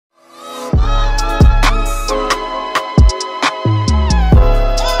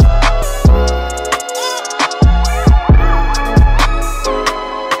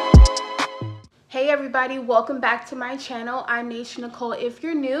welcome back to my channel. I'm Naysha Nicole if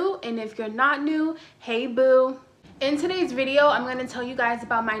you're new, and if you're not new, hey boo. In today's video, I'm going to tell you guys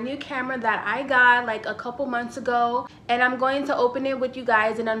about my new camera that I got like a couple months ago, and I'm going to open it with you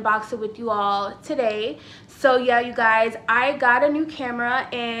guys and unbox it with you all today. So yeah, you guys, I got a new camera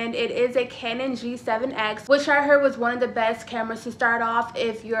and it is a Canon G7x, which I heard was one of the best cameras to start off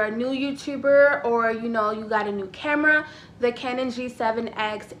if you're a new YouTuber or you got a new camera. The Canon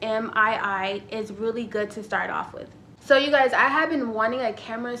G7x MII is really good to start off with. So you guys, I have been wanting a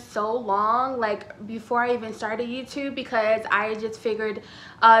camera so long, like before I even started YouTube, because I just figured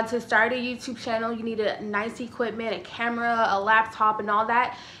to start a YouTube channel you need a nice equipment, a camera, a laptop and all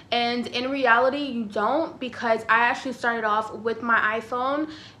that. And in reality you don't, because I actually started off with my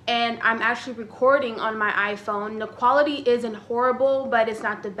iPhone and I'm actually recording on my iPhone. The quality isn't horrible, but it's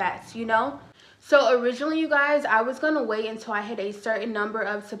not the best, So originally, you guys, I was gonna wait until I hit a certain number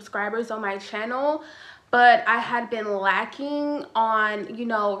of subscribers on my channel, but I had been lacking on,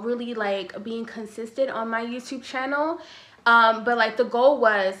 really like being consistent on my YouTube channel. But like the goal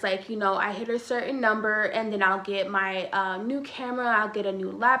was like, I hit a certain number and then I'll get my new camera, I'll get a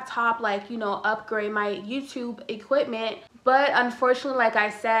new laptop, like, upgrade my YouTube equipment. But unfortunately, like I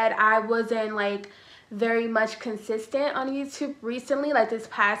said, I wasn't like very much consistent on YouTube recently, like this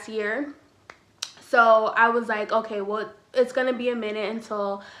past year. So I was like, okay, well, it's gonna be a minute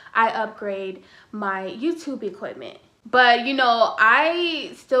until I upgrade my YouTube equipment. But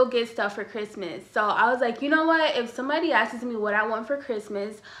I still get stuff for Christmas. So I was like, you know what, if somebody asks me what I want for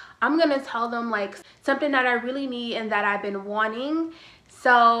Christmas, I'm gonna tell them like something that I really need and that I've been wanting.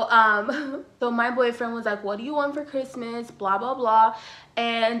 So so my boyfriend was like, what do you want for Christmas, blah blah blah.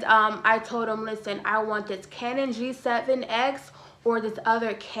 And I told him, listen, I want this Canon G7x or this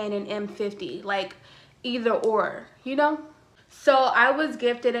other Canon M50, like either or, So I was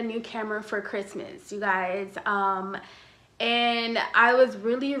gifted a new camera for Christmas, you guys, and I was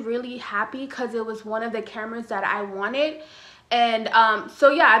really happy because it was one of the cameras that I wanted. And so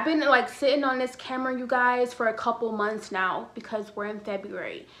yeah, I've been like sitting on this camera, you guys, for a couple months now because we're in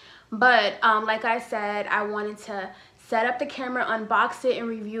February. But like I said, I wanted to set up the camera, unbox it and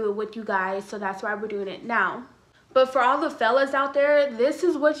review it with you guys, so that's why we're doing it now. But for all the fellas out there, this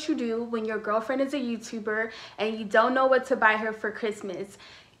is what you do when your girlfriend is a YouTuber and you don't know what to buy her for Christmas.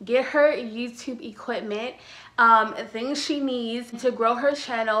 Get her YouTube equipment, things she needs to grow her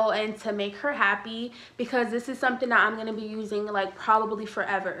channel and to make her happy, because this is something that I'm going to be using like probably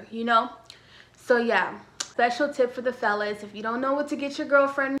forever, So yeah, special tip for the fellas: if you don't know what to get your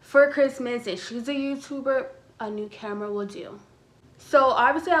girlfriend for Christmas and she's a YouTuber, a new camera will do. So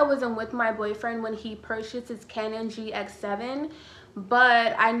obviously I wasn't with my boyfriend when he purchased his Canon G7x,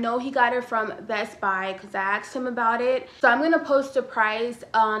 but I know he got it from Best Buy because I asked him about it. So I'm going to post the price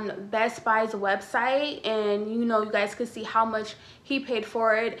on Best Buy's website, and you guys can see how much he paid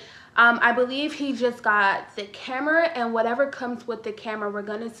for it. I believe he just got the camera and whatever comes with the camera we're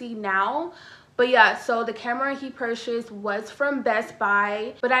going to see now. But yeah, so the camera he purchased was from Best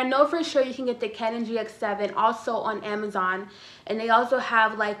Buy, but I know for sure you can get the Canon G7x also on Amazon. And they also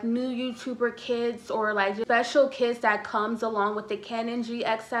have like new YouTuber kits or like special kits that comes along with the Canon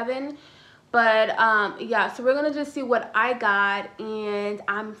G7x. But yeah, so we're gonna just see what I got, and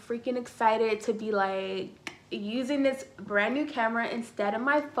I'm freaking excited to be like using this brand new camera instead of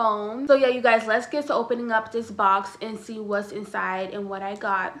my phone. So yeah, you guys, let's get to opening up this box and see what's inside and what I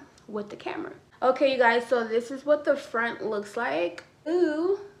got with the camera. Okay, you guys, so this is what the front looks like.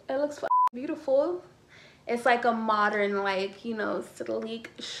 Ooh, it looks beautiful. It's like a modern, like, sleek,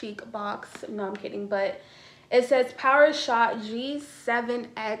 chic box. No, I'm kidding, but it says PowerShot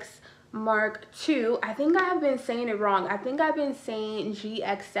G7x Mark II. I think I have been saying it wrong. I think I've been saying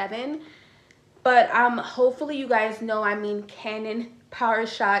GX7, but hopefully you guys know I mean Canon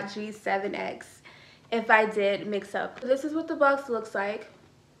PowerShot G7x if I did mix up. This is what the box looks like.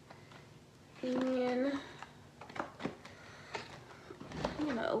 And I'm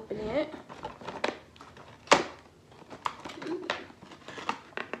gonna open it.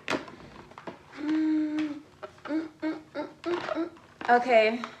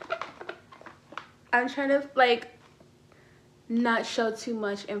 Okay, I'm trying to like not show too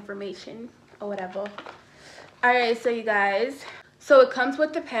much information or whatever. All right, so you guys, so it comes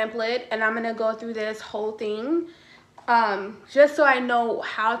with the pamphlet, and I'm gonna go through this whole thing just so I know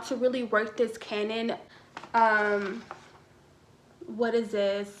how to really work this Canon. What is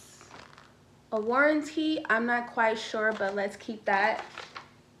this? A warranty? I'm not quite sure, but let's keep that.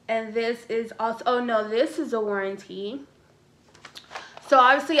 And this is also, oh no, this is a warranty. So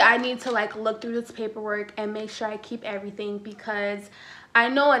obviously I need to like look through this paperwork and make sure I keep everything, because I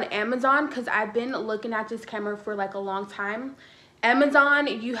know on Amazon, because I've been looking at this camera for like a long time, Amazon,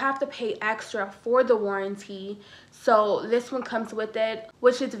 you have to pay extra for the warranty. So this one comes with it,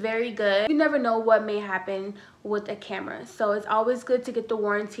 which is very good. You never know what may happen with a camera. So it's always good to get the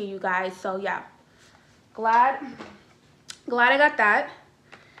warranty, you guys. So yeah, glad I got that.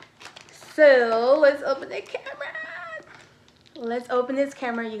 So let's open the camera. Let's open this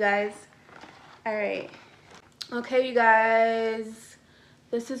camera, you guys. All right. Okay, you guys.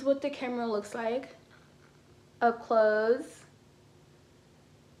 This is what the camera looks like up close.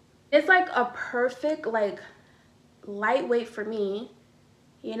 It's like a perfect, like, lightweight for me,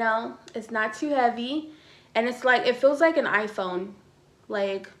 you know. It's not too heavy, and it's like, it feels like an iPhone.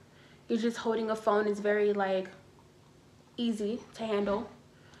 Like, you're just holding a phone. It's very, like, easy to handle.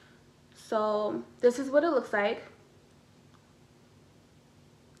 So this is what it looks like.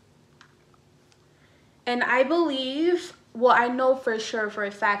 And I believe, well, I know for sure, for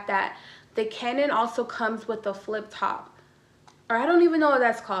a fact, that the Canon also comes with a flip top. Or I don't even know what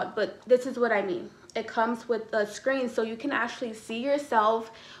that's called, but this is what I mean. It comes with a screen, so you can actually see yourself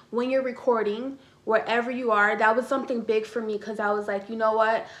when you're recording, wherever you are. That was something big for me, because I was like, you know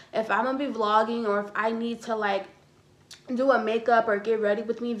what? If I'm going to be vlogging, or if I need to, like, do a makeup or get ready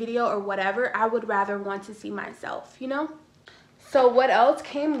with me video or whatever, I would rather want to see myself, you know? So what else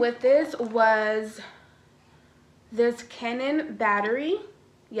came with this was this Canon battery.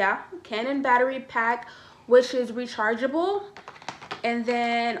 Yeah, Canon battery pack, which is rechargeable. And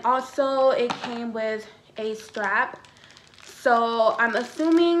then also it came with a strap. So I'm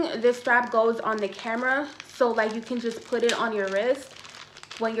assuming this strap goes on the camera, so like you can just put it on your wrist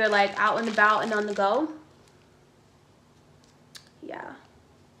when you're like out and about and on the go.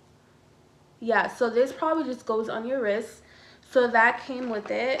 Yeah, so this probably just goes on your wrist. So that came with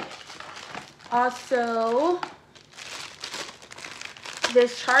it. Also,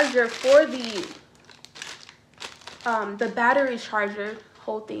 this charger for the battery charger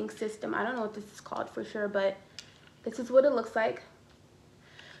whole thing system. I don't know what this is called for sure, but this is what it looks like.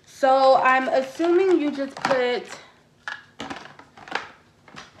 So I'm assuming you just put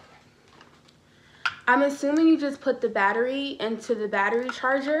the battery into the battery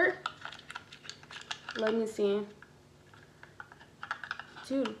charger. Let me see.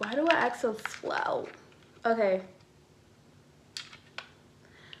 Dude, why do I act so slow? Okay.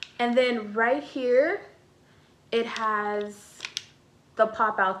 And then right here, it has the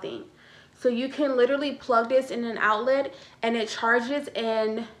pop out thing. So you can literally plug this in an outlet and it charges,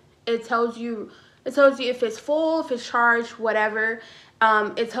 and it tells you if it's full, if it's charged, whatever.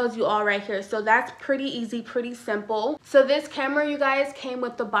 It tells you all right here. So that's pretty easy, pretty simple. So this camera, you guys, came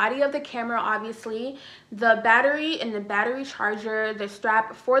with the body of the camera, obviously, the battery and the battery charger, the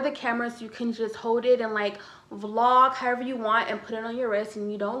strap for the camera, so you can just hold it and like vlog however you want and put it on your wrist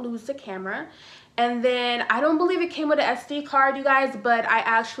and you don't lose the camera. And then I don't believe it came with an SD card, you guys, but I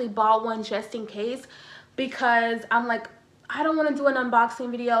actually bought one just in case, because I'm like, I don't want to do an unboxing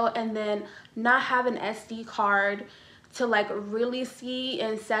video and then not have an SD card to like really see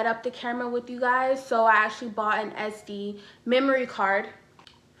and set up the camera with you guys. So I actually bought an SD memory card,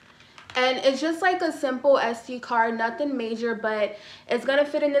 and it's just like a simple SD card, nothing major, but it's gonna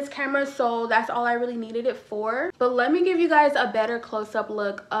fit in this camera, so that's all I really needed it for. But let me give you guys a better close-up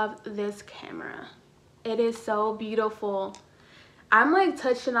look of this camera. It is so beautiful. I'm like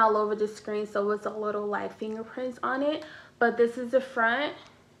touching all over the screen, so it's a little like fingerprints on it, but this is the front,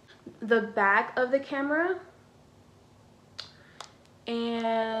 the back of the camera.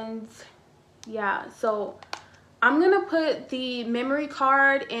 And yeah, so I'm gonna put the memory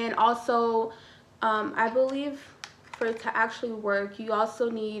card, and also I believe for it to actually work, you also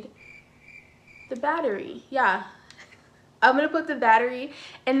need the battery. Yeah, I'm gonna put the battery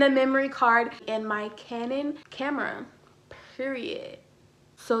and the memory card in my Canon camera, period.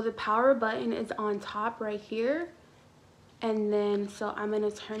 So the power button is on top right here, and then so I'm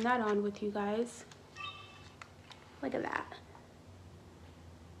gonna turn that on with you guys. Look at that.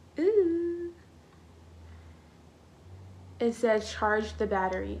 Ooh. It says charge the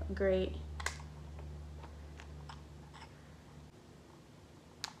battery. Great.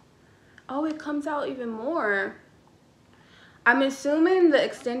 Oh, it comes out even more. I'm assuming the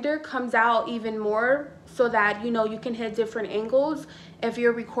extender comes out even more so that, you know, you can hit different angles if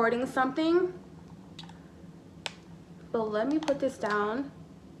you're recording something. But let me put this down.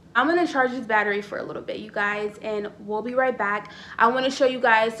 I'm gonna charge this battery for a little bit, you guys, and we'll be right back. I want to show you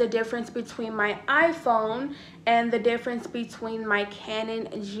guys the difference between my iPhone and the difference between my Canon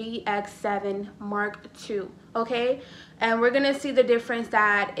G7x Mark II, okay? And we're gonna see the difference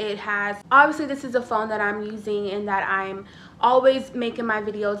that it has. Obviously, this is a phone that I'm using and that I'm always making my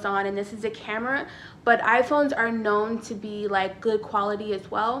videos on, and this is a camera, but iPhones are known to be like good quality as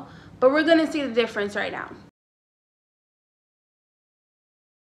well. But we're gonna see the difference right now.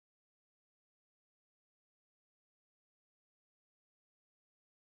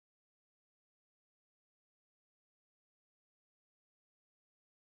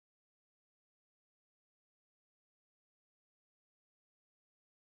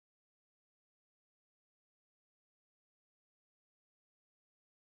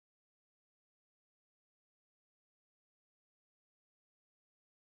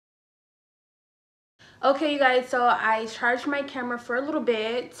 Okay, you guys, so I charged my camera for a little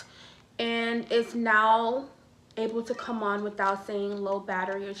bit and it's now able to come on without saying low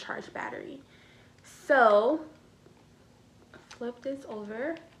battery or charged battery. So flip this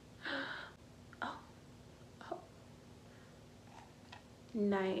over. Oh, oh.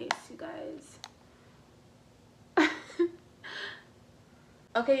 Nice, you guys.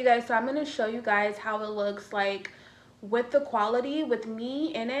 Okay, you guys, so I'm going to show you guys how it looks like with the quality, with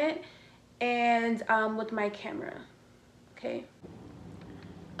me in it, and with my camera.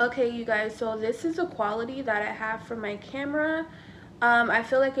 Okay, you guys, so this is the quality that I have for my camera. I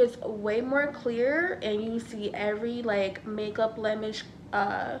feel like it's way more clear, and you see every like makeup blemish,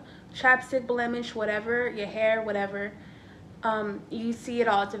 chapstick blemish, whatever, your hair, whatever. You see it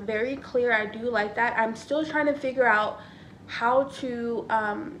all. It's very clear. I do like that. I'm still trying to figure out how to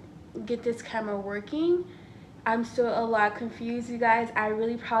get this camera working. I'm still a lot confused, you guys. I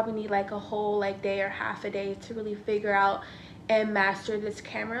really probably need like a whole like day or half a day to really figure out and master this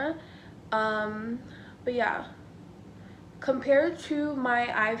camera. But yeah, compared to my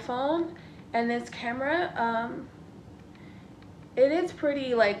iPhone and this camera, it is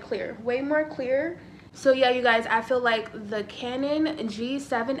pretty like clear, way more clear. So yeah, you guys, I feel like the Canon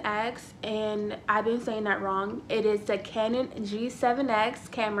G7X, and I've been saying that wrong, it is the Canon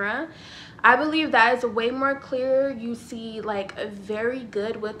G7X camera. I believe that is way more clear. You see like very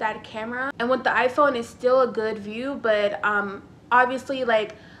good with that camera, and with the iPhone it's still a good view, but obviously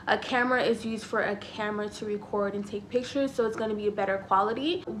like a camera is used for a camera to record and take pictures, so it's going to be a better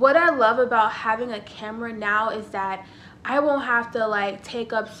quality. What I love about having a camera now is that I won't have to like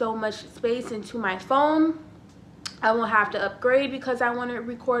take up so much space into my phone. I won't have to upgrade because I want to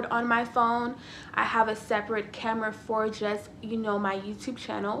record on my phone. I have a separate camera for just, you know, my YouTube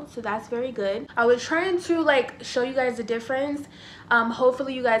channel, so that's very good. I was trying to like show you guys the difference.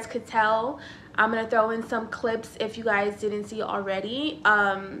 Hopefully you guys could tell. I'm gonna throw in some clips if you guys didn't see already.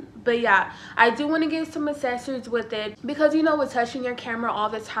 But yeah, I do want to get some accessories with it because, you know, with touching your camera all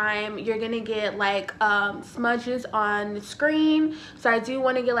the time, you're gonna get like smudges on the screen. So I do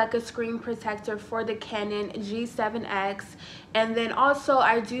want to get like a screen protector for the Canon G7X, and then also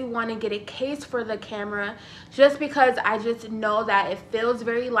I do want to get a case for the camera just because I just know that it feels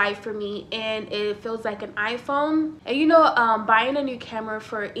very light for me and it feels like an iPhone. And you know, buying a new camera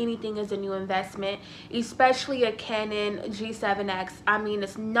for anything is a new investment, especially a Canon G7X. I mean,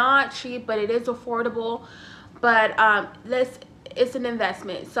 it's not cheap, but it is affordable. But it's an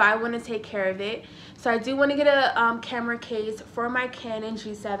investment, so I want to take care of it. So I do want to get a camera case for my Canon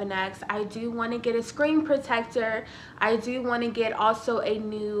G7X. I do want to get a screen protector. I do want to get also a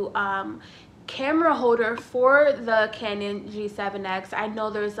new camera holder for the Canon G7X. I know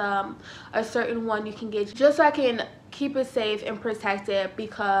there's a certain one you can get just so I can keep it safe and protect it,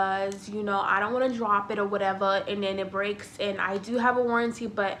 because, you know, I don't want to drop it or whatever and then it breaks. And I do have a warranty,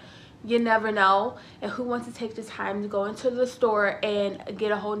 but you never know, and who wants to take the time to go into the store and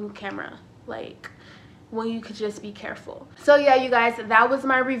get a whole new camera, like, when you could just be careful. So yeah, you guys, that was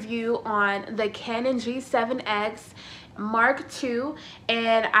my review on the Canon G7X Mark II,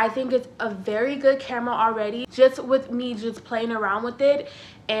 and I think it's a very good camera already, just with me just playing around with it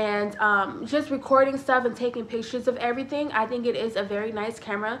and just recording stuff and taking pictures of everything. I think it is a very nice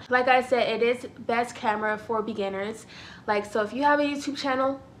camera. Like I said, it is best camera for beginners. Like, so if you have a YouTube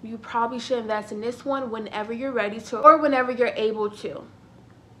channel, you probably should invest in this one whenever you're ready to, or whenever you're able to.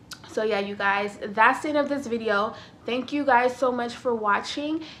 So yeah, you guys, that's the end of this video. Thank you guys so much for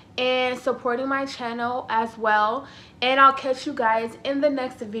watching and supporting my channel as well, and I'll catch you guys in the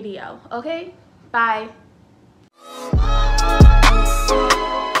next video. Okay, bye.